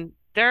 I mean,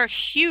 they're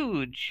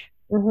huge,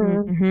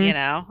 mhm.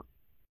 Mhm.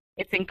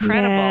 It's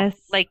incredible.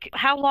 Yes. Like,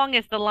 how long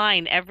is the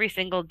line every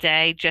single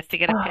day just to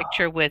get a Oh,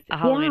 picture with a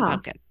Halloween yeah.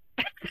 pumpkin?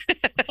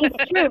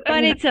 It's true.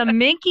 But it's a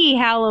Minky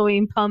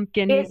Halloween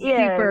pumpkin. It He's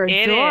super is.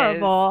 It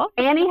adorable.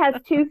 Annie has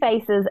two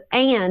faces.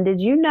 And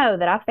did you know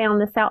that I found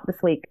this out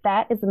this week?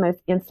 That is the most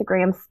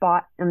Instagram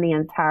spot in the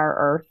entire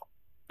earth.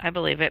 I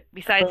believe it.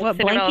 Besides What,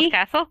 Cinderella's Blinky?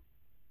 Castle?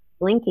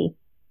 Blinky.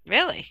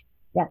 Really?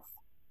 Yes.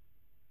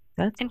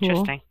 That's cool.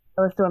 Interesting.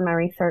 I was doing my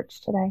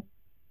research today.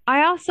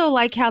 I also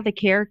like how the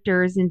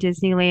characters in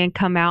Disneyland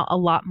come out a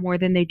lot more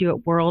than they do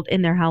at World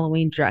in their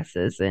Halloween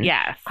dresses and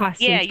Yes.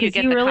 costumes. Yeah, you 'Cause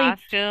get you the really-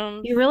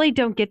 costumes. You really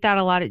don't get that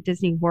a lot at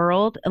Disney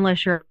World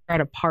unless you're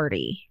at a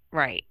party.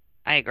 Right.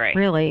 I agree.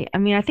 Really. I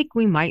mean, I think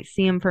we might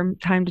see them from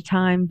time to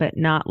time, but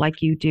not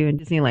like you do in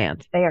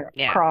Disneyland. They are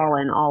Yeah.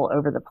 crawling all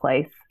over the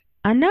place.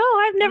 I know.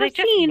 I've Well, never they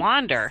just seen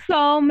wander.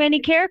 so many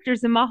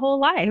characters in my whole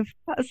life.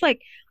 I was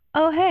like,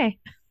 oh, hey.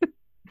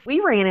 We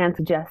ran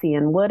into Jessie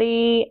and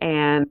Woody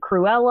and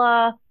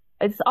Cruella.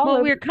 It's all Well,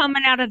 over. we were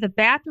coming out of the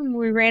bathroom.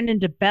 We ran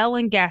into Belle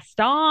and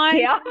Gaston.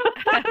 Yeah.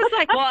 I was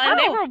like, Well, and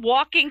they oh, were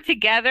walking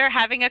together,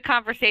 having a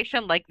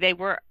conversation like they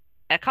were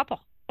a couple.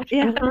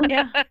 yeah, Mhm.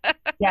 yeah.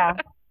 Yeah.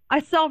 I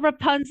saw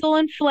Rapunzel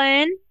and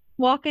Flynn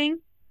walking.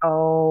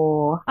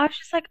 Oh, I was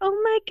just like,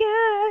 oh my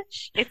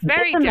gosh. It's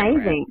very it's different.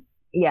 amazing.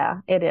 Yeah,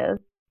 it is.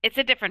 It's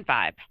a different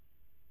vibe.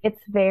 It's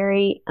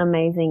very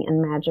amazing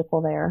and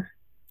magical there.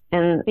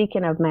 And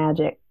speaking of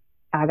magic,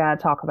 I got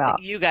to talk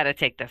about, You got to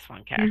take this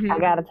one, Kat. Mhm. I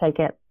got to take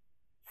it.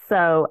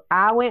 So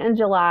I went in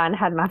July and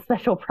had my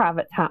special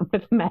private time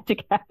with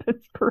Magic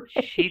Happens Parade.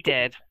 She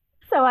did.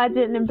 So I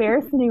didn't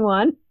embarrass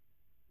anyone.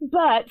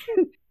 But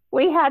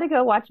we had to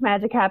go watch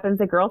Magic Happens.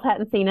 The girls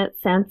hadn't seen it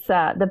since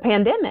the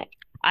pandemic.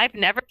 I've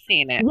never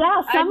seen it.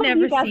 Yeah, some of never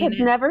you guys seen have it.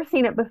 never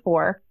seen it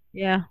before.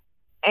 Yeah.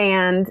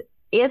 And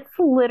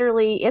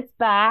it's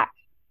back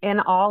in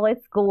all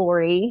its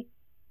glory.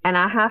 And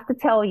I have to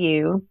tell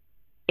you,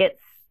 it's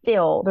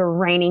still the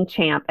reigning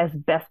champ as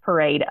best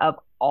parade of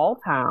all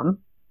time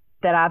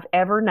that I've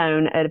ever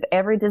known out of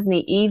every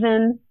Disney,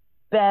 even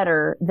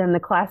better than the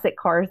classic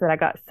cars that I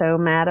got so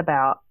mad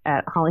about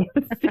at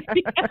Hollywood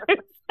Studios.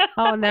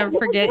 I'll never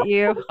forget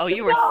you. Oh,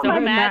 you were Oh so my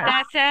mad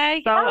gosh. that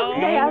day? So Oh,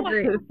 they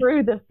angry. actually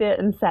threw the fit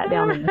and sat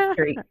down in the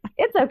street.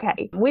 It's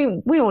okay. We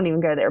won't even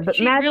go there. But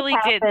She Magic really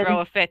did Happens, throw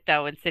a fit,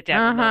 though, and sit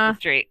down in the middle of the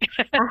street.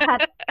 I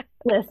had,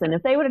 Listen,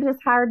 if they would have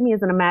just hired me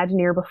as an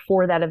Imagineer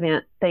before that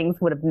event, things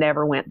would have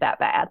never went that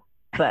bad.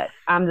 But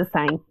I'm just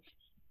saying,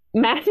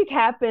 magic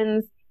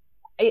happens.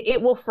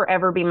 It will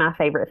forever be my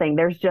favorite thing.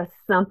 There's just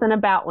something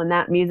about when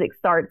that music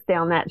starts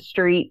down that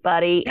street,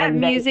 buddy, That and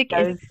then it music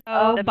goes, is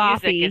so The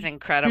music is boppy.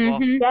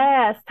 incredible.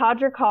 yes,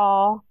 Todrick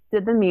Hall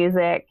did the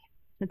music.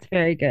 It's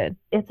very good.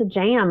 It's a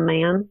jam,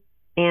 man.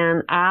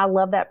 And I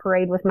love that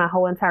parade with my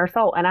whole entire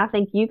soul. And I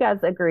think you guys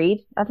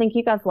agreed. I think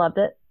you guys loved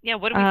it. Yeah,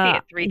 what did we see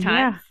it three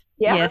times?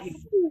 Yeah.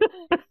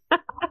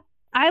 Yes.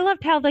 I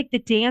loved how like the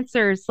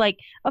dancers, like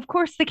of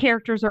course the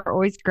characters are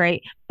always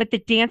great, but the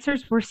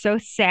dancers were so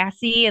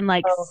sassy and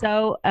like Oh.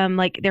 so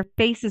like their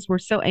faces were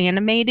so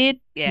animated.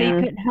 They Yeah.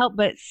 couldn't help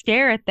but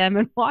stare at them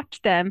and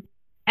watch them.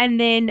 And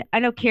then I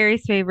know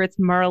Carrie's favorite's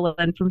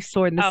Merlin from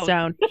Sword in the Oh,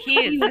 Stone. he He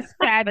is was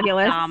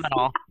fabulous.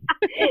 phenomenal.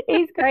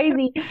 He's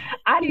crazy.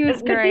 He was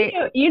but great.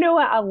 You know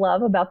what I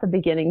love about the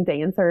beginning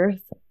dancers?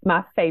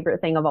 My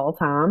favorite thing of all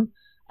time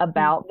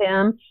about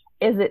them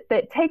is it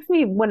takes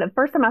me when the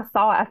first time I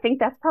saw it, I think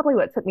that's probably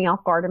what took me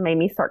off guard and made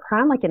me start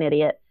crying like an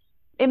idiot.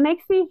 It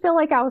makes me feel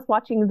like I was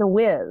watching The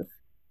Wiz.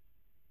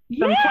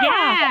 Yeah.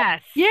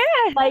 Yes.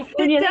 Yes, Like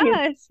when it you hear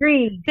does.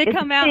 scream, They and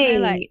come out and they're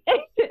like,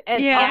 sing,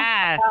 and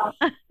yeah. Yes.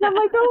 and I'm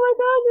like, oh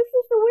my God, this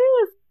is The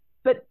Wiz.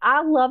 But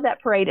I love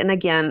that parade. And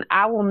again,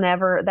 that will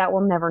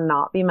never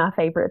not be my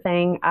favorite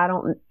thing.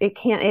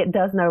 It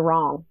does no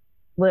wrong.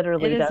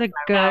 Literally It is does a no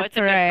good No, it's a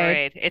good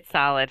parade. parade. It's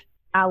solid.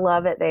 I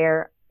love it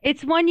there.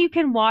 It's one you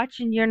can watch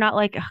and you're not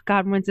like, oh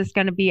God, when's this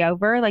going to be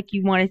over? Like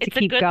you want it to It's a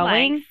keep good going.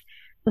 length.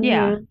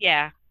 Yeah. Mhm.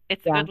 Yeah.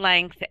 It's Yeah. good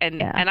length. And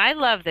Yeah. and I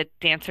love the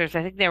dancers.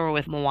 I think they were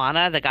with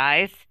Moana, the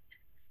guys.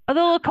 Oh,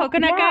 the little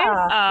coconut guys?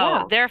 Yeah. Oh,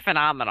 Yeah. they're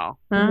phenomenal.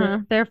 Uh-huh.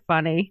 They're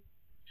funny.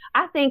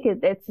 I think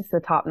it's just a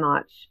top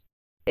notch.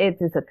 It's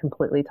just a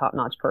completely top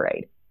notch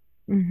parade.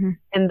 Hmm.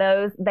 And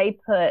they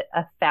put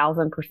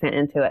 1,000%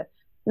 into it.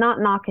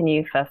 Not knocking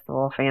you,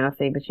 Festival of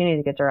Fantasy, but you need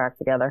to get your act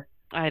together.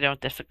 I don't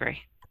disagree.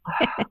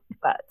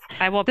 But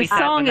I won't The be sad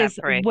when song that is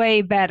parade.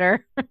 way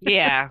better.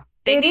 Yeah.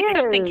 They It need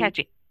something is.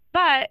 catchy.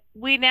 But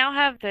we now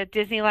have the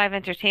Disney Live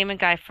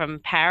Entertainment guy from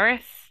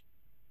Paris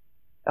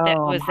that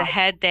oh was the my,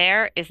 head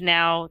there, is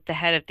now the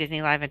head of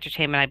Disney Live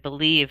Entertainment, I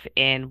believe,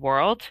 in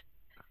World.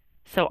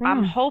 So I'm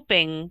Hmm.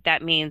 hoping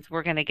that means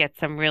we're going to get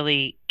some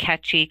really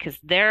catchy, because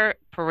their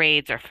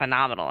parades are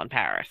phenomenal in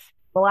Paris.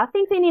 well, I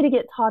think they need to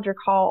get Todrick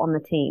Hall on the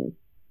team.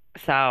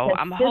 So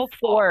I'm His hopeful.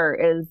 score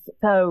is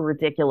so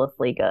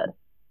ridiculously good.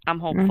 I'm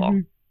hopeful.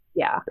 Mhm.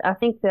 Yeah, I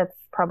think that's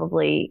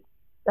probably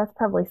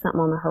something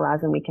on the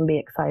horizon we can be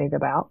excited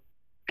about.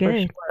 For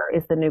Good. sure,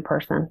 is the new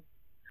person.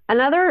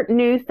 Another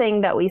new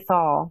thing that we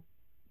saw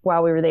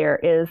while we were there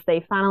is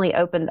they finally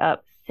opened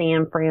up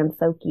San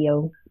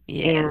Francisco.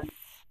 Yes.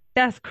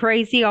 That's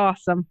crazy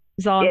awesome,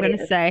 is all I'm It going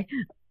to is. say.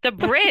 The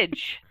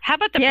bridge. How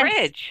about the Yes.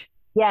 bridge?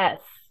 Yes.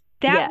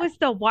 That yes. was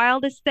the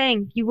wildest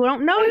thing. You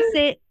won't notice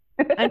it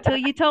until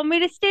you told me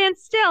to stand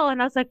still.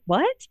 And I was like,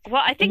 what?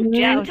 Well, I think Mhm. That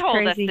Jen was told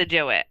us crazy. to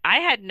do it. I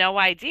had no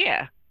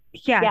idea.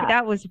 Yeah, Yeah.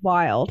 that was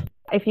wild.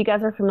 If you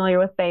guys are familiar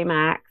with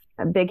Baymax,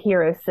 Big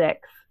Hero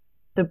 6,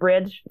 the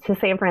bridge to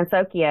San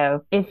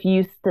Francisco, if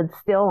you stood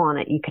still on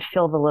it, you could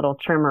feel the little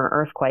tremor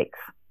earthquakes.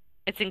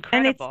 It's And it's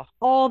incredible.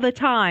 all the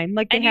time.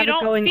 Like they And you have it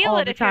don't going feel all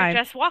it the if you're time.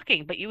 just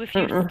walking, but if you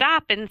Mm-mm.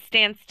 stop and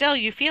stand still,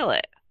 you feel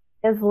it.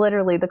 It's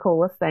literally the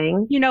coolest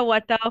thing. You know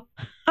what though?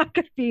 I'm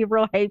gonna be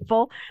real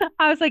hateful.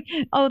 I was like,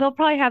 oh, they'll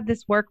probably have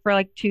this work for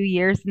like 2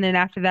 years, and then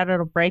after that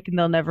it'll break and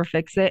they'll never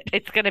fix it.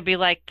 It's going to be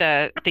like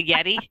the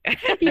Yeti.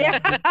 Yeah.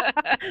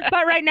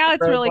 But right now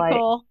it's Road really light.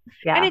 cool.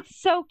 Yeah. And it's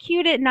so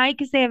cute at night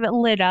because they have it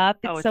lit up.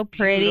 Oh, It's it's so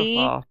pretty.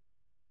 beautiful.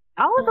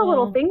 All of the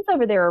little Oh. things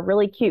over there are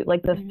really cute,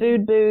 like the Mhm.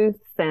 food booths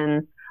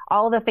and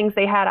all of the things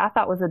they had. I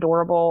thought was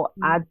adorable.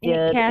 I Aunt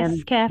did, Cass's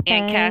and Cafe.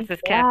 Aunt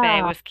Cass's Cafe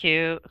Yeah. was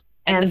cute.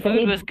 And the And food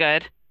they was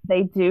good.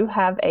 they do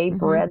have a Mhm.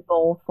 bread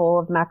bowl full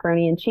of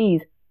macaroni and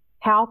cheese.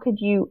 How could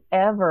you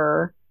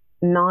ever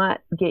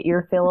not get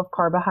your fill of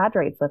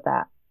carbohydrates with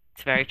that?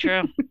 It's very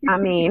true. I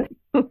mean,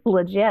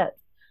 legit.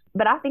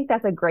 But I think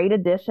that's a great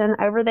addition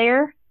over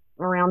there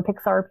around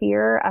Pixar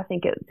Pier. I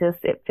think it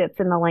fits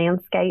in the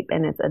landscape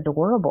and it's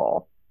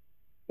adorable.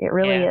 It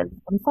really Yeah. is.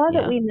 I'm sorry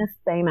Yeah. that we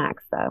missed Baymax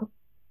though.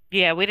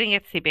 Yeah, we didn't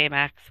get to see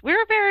Baymax. We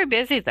were very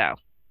busy, though,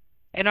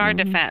 in our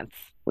Mhm. defense.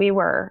 We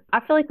were.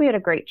 I feel like we had a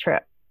great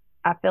trip.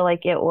 I feel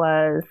like it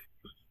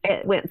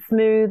went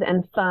smooth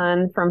and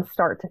fun from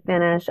start to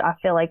finish. I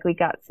feel like we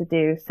got to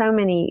do so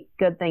many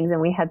good things and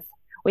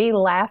we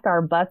laughed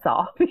our butts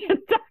off the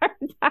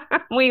entire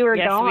time we were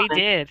Yes, gone. we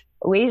did.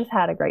 We just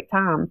had a great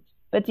time.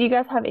 But do you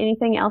guys have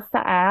anything else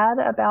to add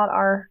about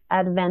our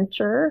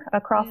adventure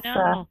across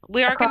No,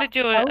 we are going to across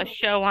do the a coast?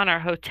 show on our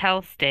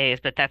hotel stays,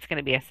 but that's going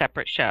to be a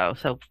separate show.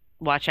 So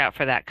watch out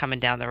for that coming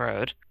down the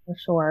road. For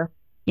sure.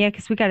 Yeah,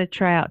 because we got to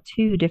try out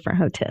 2 different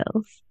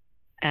hotels.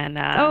 And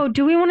Oh,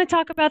 do we want to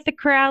talk about the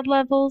crowd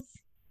levels?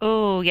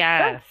 oh,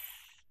 yes.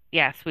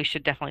 Yes, we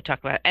should definitely talk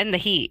about it. And the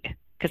heat,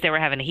 because they were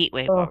having a heat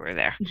wave while Oh. we were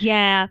there.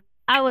 Yeah,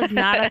 I was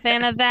not a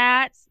fan of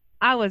that.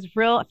 I was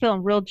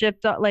feeling real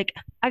gypped off. Like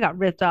I got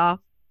ripped off.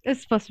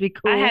 It's supposed to be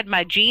cool. I had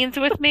my jeans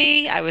with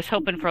me. I was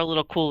hoping for a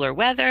little cooler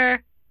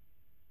weather.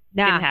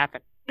 Didn't Nah,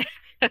 happen.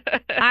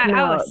 I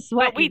No, was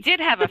But we sweating. did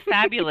have a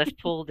fabulous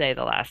pool day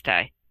the last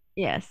day.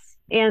 Yes.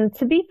 and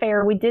to be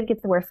fair, we did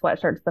get to wear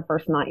sweatshirts the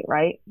first night,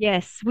 right?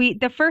 Yes.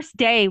 The first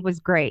day was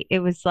great. It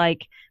was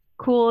like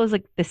cool. It was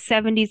like the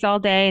 70s all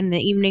day and the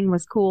evening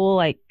was cool.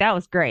 Like that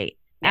was great.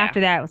 Yeah. After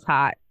that it was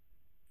hot.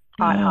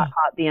 Hot, hot,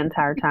 hot the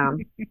entire time.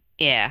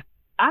 Yeah.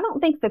 I don't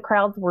think the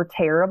crowds were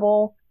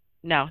terrible.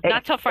 No,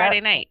 not till Friday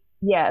night.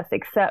 Yes,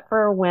 except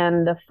for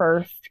when the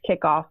first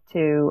kickoff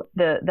to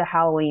the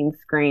Halloween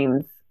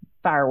Screams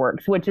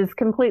fireworks, which is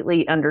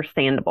completely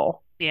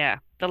understandable. Yeah.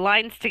 The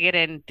lines to get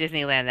in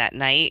Disneyland that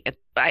night,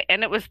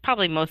 and it was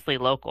probably mostly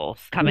locals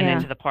coming Yeah.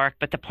 into the park,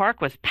 but the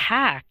park was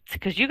packed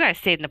because you guys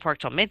stayed in the park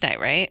till midnight,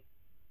 right?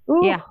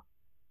 Ooh, Yeah.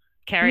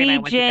 Carrie and I Me,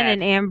 went to Jen, bed,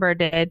 and Amber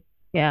did.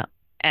 Yeah.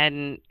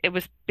 and it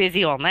was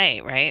busy all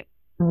night, right?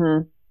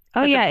 mhm.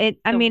 Oh But yeah.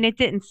 I the- mean, it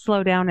didn't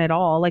slow down at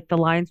all. Like the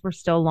lines were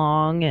still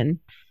long and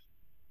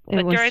it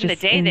But was during the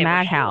just day, in they were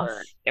madhouse.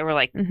 short. They were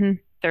like hmm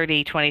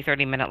 30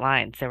 minute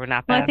lines. They were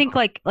not Well, I bad. think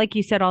like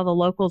you said, all the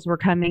locals were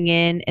coming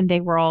in and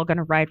they were all going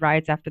to ride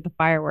rides after the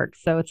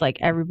fireworks. So it's like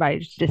everybody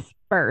just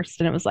dispersed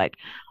and it was like,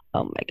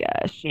 oh my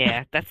gosh.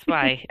 Yeah, that's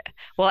why.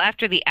 Well,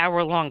 after the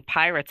hour-long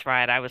Pirates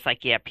ride, I was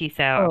like, yeah, peace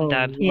out. I'm Oh,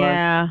 done. Lord.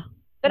 Yeah.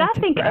 But That I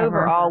took think forever.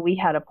 overall we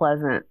had a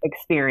pleasant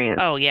experience.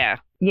 Oh, yeah.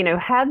 You know,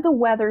 had the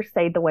weather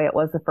stayed the way it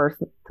was the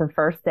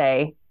first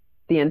day,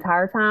 the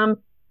entire time,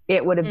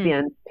 it would have Mm.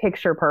 been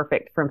picture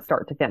perfect from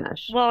start to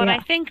finish. Well, and I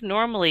Yeah. think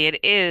normally it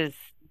is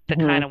the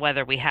Mhm. kind of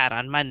weather we had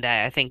on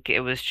Monday. I think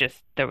it was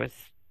just there was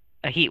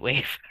a heat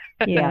wave.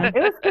 Yeah.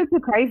 It was cuckoo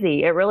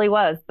crazy. It really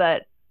was.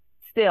 But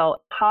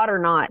still, hot or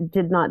not,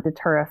 did not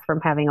deter us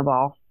from having a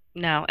ball.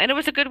 No, and it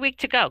was a good week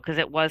to go because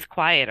it was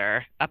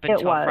quieter up It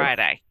until was.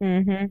 Friday.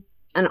 hmm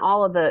And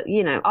all of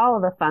the, all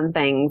of the fun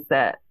things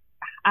that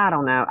I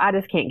don't know. I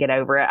just can't get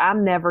over it.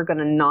 I'm never going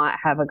to not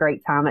have a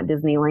great time at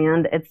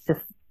Disneyland. It's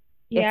just,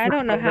 Yeah, I it's my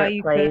don't know how favorite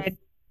you place.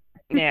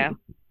 could. Yeah.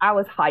 I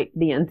was hyped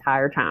the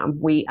entire time.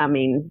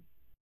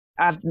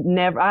 I've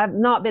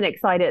not been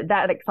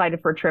that excited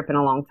for a trip in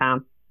a long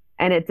time.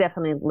 And it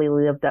definitely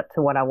lived up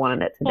to what I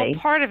wanted it to Well, be.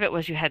 part of it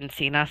was you hadn't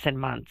seen us in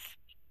months.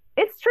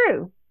 It's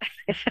true.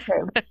 It's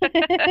true.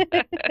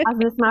 I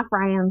miss my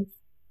friends.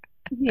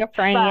 Your But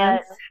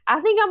friends.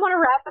 I think I'm going to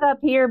wrap it up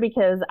here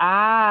because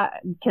I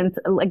can,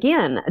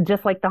 again,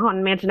 just like the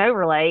Haunted Mansion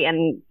overlay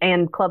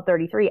and Club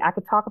 33, I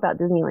could talk about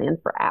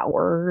Disneyland for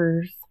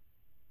hours.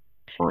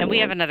 And we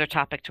have end. another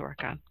topic to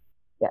work on.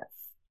 Yes.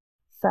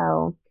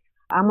 So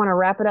I'm going to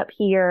wrap it up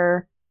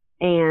here.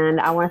 And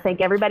I want to thank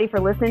everybody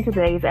for listening to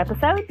today's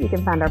episode. You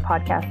can find our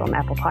podcast on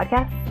Apple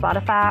Podcasts,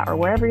 Spotify, or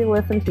wherever you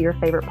listen to your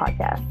favorite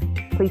podcasts.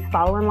 Please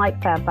follow and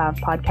like Fab Five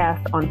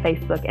Podcast on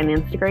Facebook and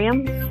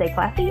Instagram. Stay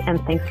classy, and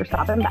thanks for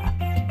stopping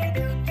by.